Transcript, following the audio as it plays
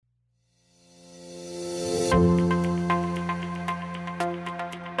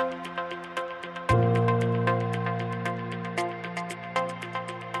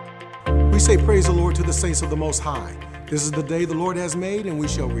say praise the Lord to the saints of the Most High. This is the day the Lord has made, and we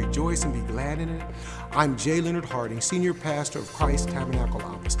shall rejoice and be glad in it. I'm J. Leonard Harding, Senior Pastor of Christ Tabernacle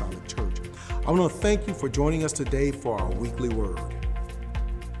Apostolic Church. I want to thank you for joining us today for our weekly word.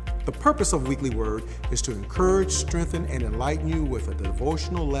 The purpose of Weekly Word is to encourage, strengthen, and enlighten you with a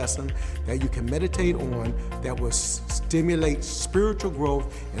devotional lesson that you can meditate on that will stimulate spiritual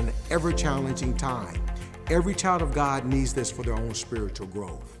growth in an ever-challenging time. Every child of God needs this for their own spiritual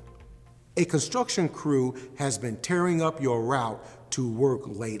growth. A construction crew has been tearing up your route to work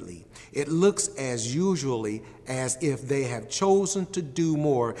lately. It looks as usually as if they have chosen to do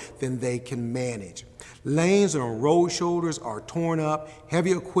more than they can manage. Lanes and road shoulders are torn up,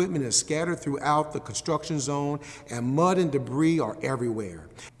 heavy equipment is scattered throughout the construction zone, and mud and debris are everywhere.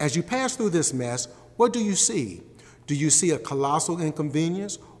 As you pass through this mess, what do you see? Do you see a colossal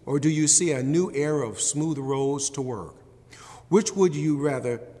inconvenience, or do you see a new era of smooth roads to work? Which would you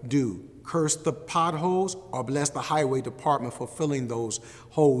rather do? Curse the potholes or bless the highway department for filling those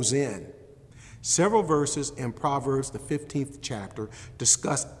holes in? Several verses in Proverbs, the 15th chapter,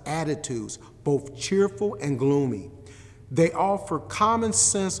 discuss attitudes, both cheerful and gloomy. They offer common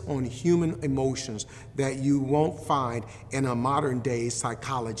sense on human emotions that you won't find in a modern-day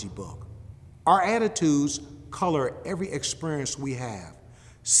psychology book. Our attitudes color every experience we have.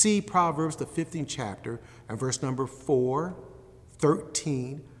 See Proverbs, the 15th chapter, and verse number 4,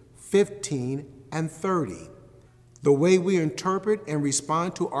 13, 15, and 30. The way we interpret and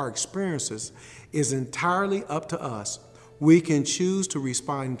respond to our experiences is entirely up to us. We can choose to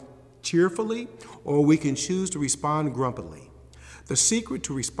respond cheerfully, or we can choose to respond grumpily. The secret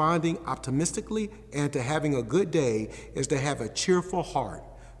to responding optimistically and to having a good day is to have a cheerful heart.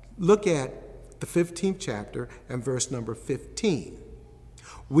 Look at the 15th chapter and verse number 15.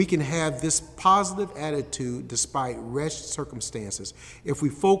 We can have this positive attitude despite wretched circumstances if we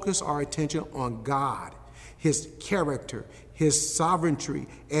focus our attention on God, His character, His sovereignty,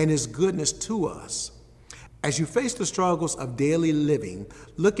 and His goodness to us. As you face the struggles of daily living,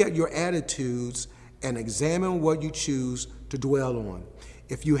 look at your attitudes and examine what you choose to dwell on.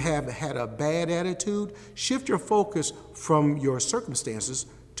 If you have had a bad attitude, shift your focus from your circumstances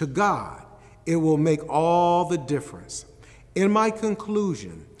to God. It will make all the difference. In my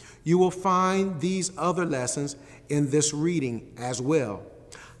conclusion, you will find these other lessons in this reading as well.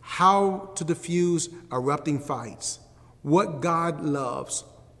 How to diffuse erupting fights, what God loves,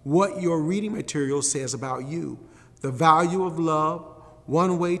 what your reading material says about you, the value of love,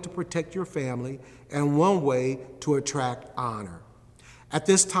 one way to protect your family, and one way to attract honor. At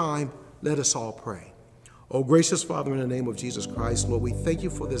this time, let us all pray. Oh, gracious Father, in the name of Jesus Christ, Lord, we thank you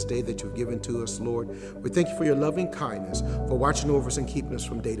for this day that you've given to us, Lord. We thank you for your loving kindness, for watching over us and keeping us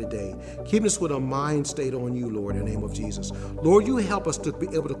from day to day. Keeping us with a mind stayed on you, Lord, in the name of Jesus. Lord, you help us to be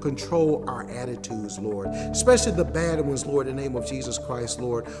able to control our attitudes, Lord, especially the bad ones, Lord, in the name of Jesus Christ,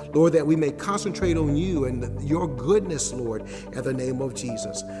 Lord. Lord, that we may concentrate on you and your goodness, Lord, in the name of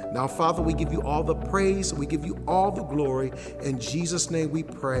Jesus. Now, Father, we give you all the praise. We give you all the glory. In Jesus' name we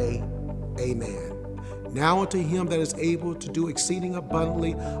pray. Amen. Now unto him that is able to do exceeding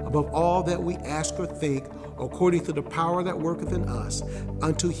abundantly above all that we ask or think, according to the power that worketh in us.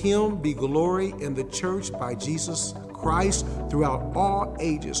 Unto him be glory in the church by Jesus Christ throughout all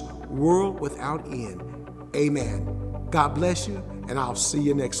ages, world without end. Amen. God bless you, and I'll see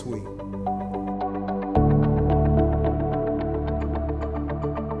you next week.